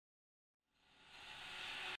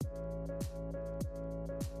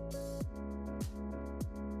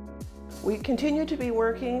We continue to be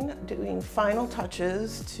working, doing final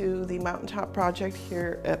touches to the mountaintop project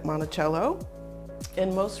here at Monticello.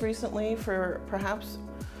 And most recently, for perhaps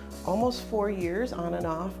almost 4 years on and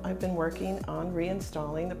off, I've been working on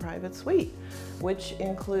reinstalling the private suite, which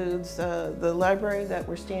includes the library that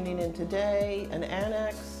we're standing in today, an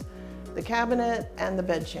annex, the cabinet, and the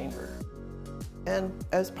bedchamber. And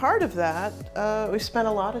as part of that, we spent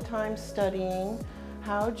a lot of time studying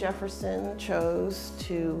how Jefferson chose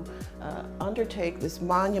to undertake this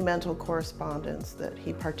monumental correspondence that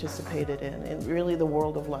he participated in really the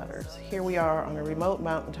world of letters. Here we are on a remote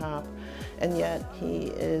mountaintop, and yet he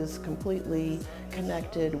is completely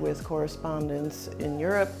connected with correspondence in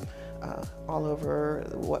Europe, all over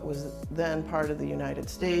what was then part of the United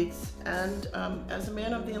States. And as a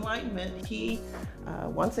man of the Enlightenment, he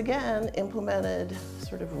once again implemented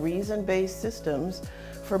sort of reason-based systems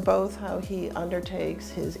for both how he undertakes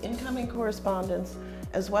his incoming correspondence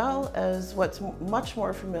as well as what's much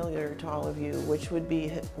more familiar to all of you, which would be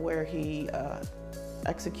where he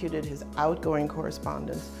executed his outgoing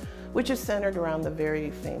correspondence, which is centered around the very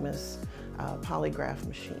famous polygraph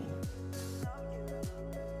machine.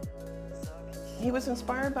 He was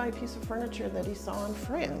inspired by a piece of furniture that he saw in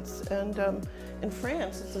France. And in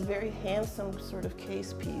France, it's a very handsome sort of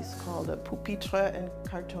case piece called a pupitre and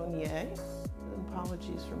cartonnier.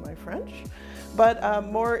 Apologies for my French. But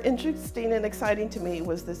more interesting and exciting to me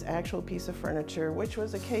was this actual piece of furniture, which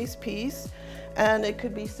was a case piece, and it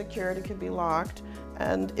could be secured, it could be locked,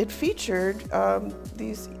 and it featured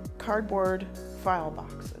these cardboard file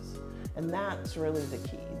boxes. And that's really the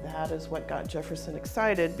key. That is what got Jefferson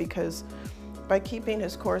excited, because by keeping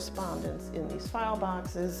his correspondence in these file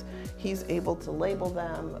boxes, he's able to label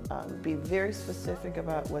them, be very specific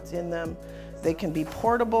about what's in them. They can be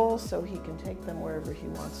portable, so he can take them wherever he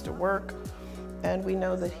wants to work. And we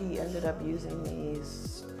know that he ended up using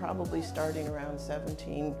these probably starting around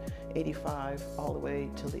 1785 all the way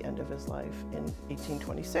till the end of his life in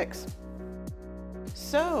 1826.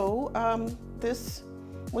 So this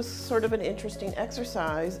was sort of an interesting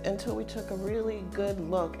exercise until we took a really good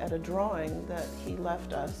look at a drawing that he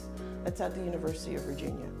left us that's at the University of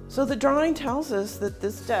Virginia. So the drawing tells us that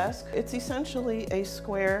this desk, it's essentially a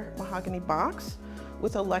square mahogany box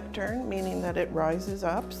with a lectern, meaning that it rises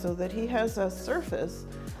up so that he has a surface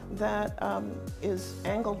that is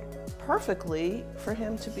angled perfectly for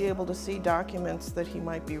him to be able to see documents that he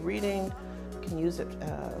might be reading, can use it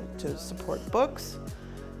to support books.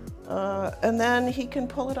 And then he can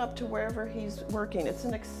pull it up to wherever he's working. It's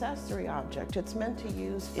an accessory object. It's meant to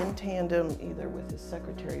use in tandem either with his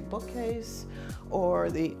secretary bookcase or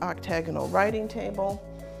the octagonal writing table.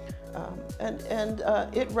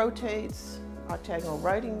 It rotates, octagonal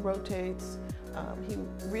writing rotates. He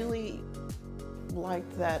really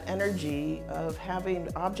liked that energy of having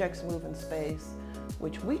objects move in space,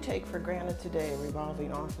 which we take for granted today, a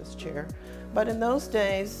revolving office chair. But in those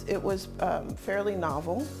days, it was fairly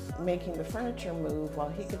novel, making the furniture move while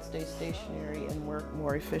he could stay stationary and work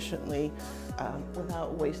more efficiently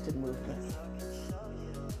without wasted movement.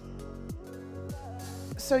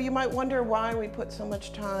 So you might wonder why we put so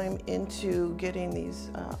much time into getting these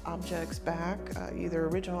objects back, either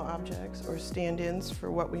original objects or stand-ins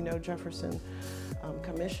for what we know Jefferson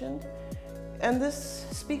commissioned. And this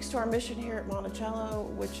speaks to our mission here at Monticello,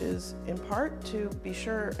 which is in part to be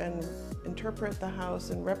sure and interpret the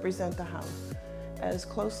house and represent the house as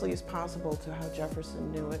closely as possible to how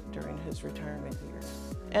Jefferson knew it during his retirement years.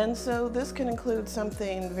 And so this can include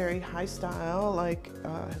something very high style, like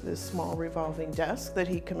this small revolving desk that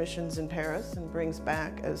he commissions in Paris and brings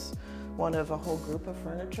back as one of a whole group of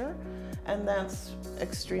furniture. And that's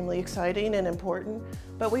extremely exciting and important.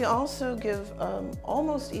 But we also give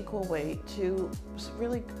almost equal weight to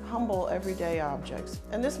really humble everyday objects.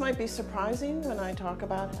 And this might be surprising when I talk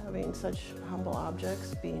about having such humble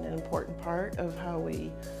objects being an important part of how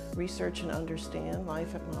we research and understand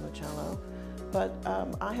life at Monticello. But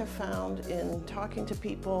I have found in talking to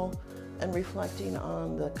people and reflecting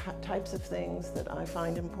on the types of things that I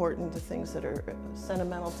find important, the things that are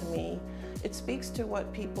sentimental to me, it speaks to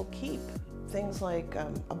what people keep. Things like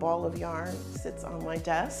a ball of yarn sits on my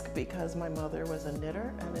desk because my mother was a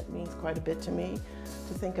knitter, and it means quite a bit to me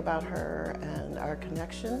to think about her and our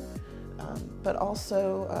connection. But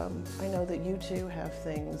also, I know that you too have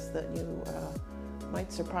things that you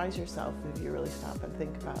might surprise yourself if you really stop and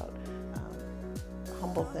think about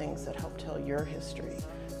humble things that help tell your history.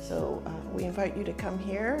 So we invite you to come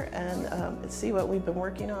here and see what we've been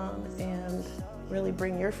working on and really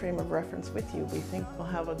bring your frame of reference with you. We think we'll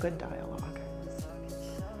have a good dialogue.